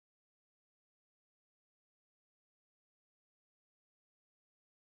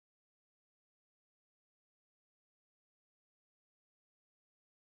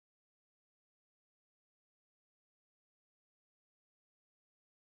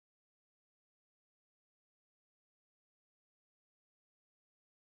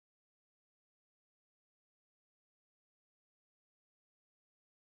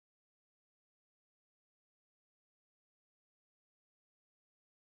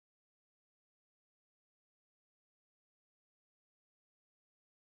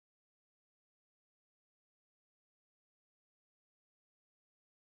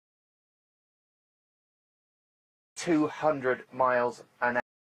200 miles an hour.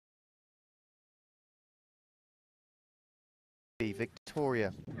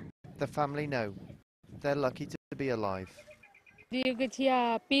 Victoria. The family know they're lucky to be alive. You could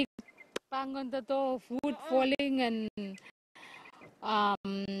hear big bang on the door, wood falling,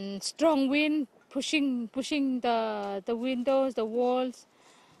 and strong wind pushing the windows, the walls,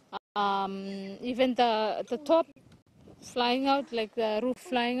 even the top flying out, like the roof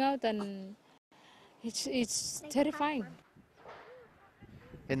flying out, and it's terrifying.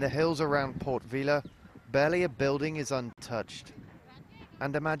 In the hills around Port Vila, barely a building is untouched.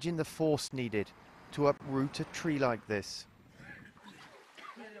 And imagine the force needed to uproot a tree like this.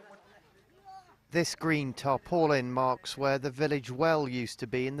 This green tarpaulin marks where the village well used to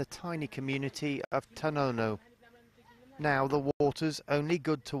be in the tiny community of Tanono. Now the water's only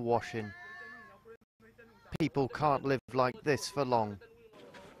good to wash in. People can't live like this for long.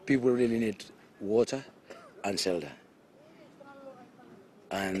 People really need water and shelter.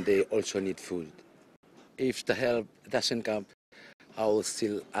 And they also need food. If the help doesn't come, I will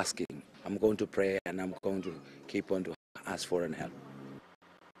still asking. I'm going to pray and I'm going to keep on to ask for help.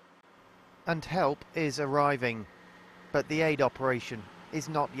 And help is arriving, but the aid operation is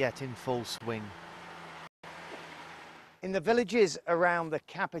not yet in full swing. In the villages around the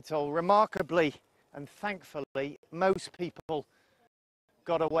capital, remarkably and thankfully, most people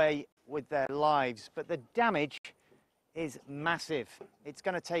got away with their lives, but the damage is massive. It's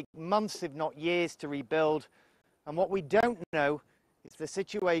going to take months, if not years, to rebuild, and what we don't know is the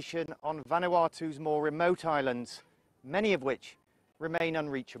situation on Vanuatu's more remote islands, many of which remain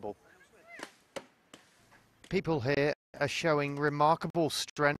unreachable. People here are showing remarkable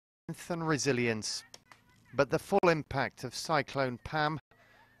strength and resilience, but the full impact of Cyclone Pam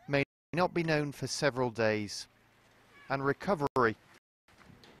may not be known for several days, and recovery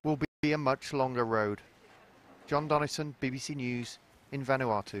will be a much longer road. John Donnison, BBC News in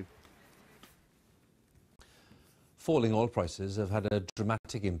Vanuatu. Falling oil prices have had a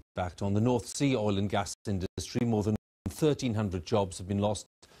dramatic impact on the North Sea oil and gas industry. More than 1,300 jobs have been lost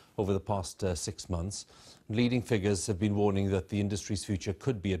over the past 6 months. Leading figures have been warning that the industry's future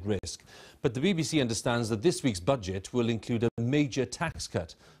could be at risk. But the BBC understands that this week's budget will include a major tax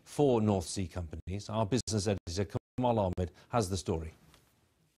cut for North Sea companies. Our business editor Kamal Ahmed has the story.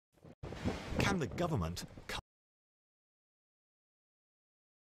 Can the government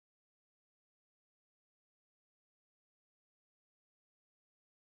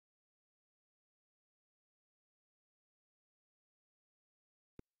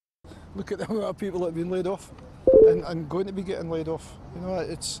look at the amount of people that have been laid off and going to be getting laid off? You know,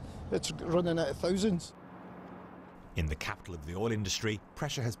 it's running out of thousands. In the capital of the oil industry,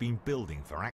 pressure has been building for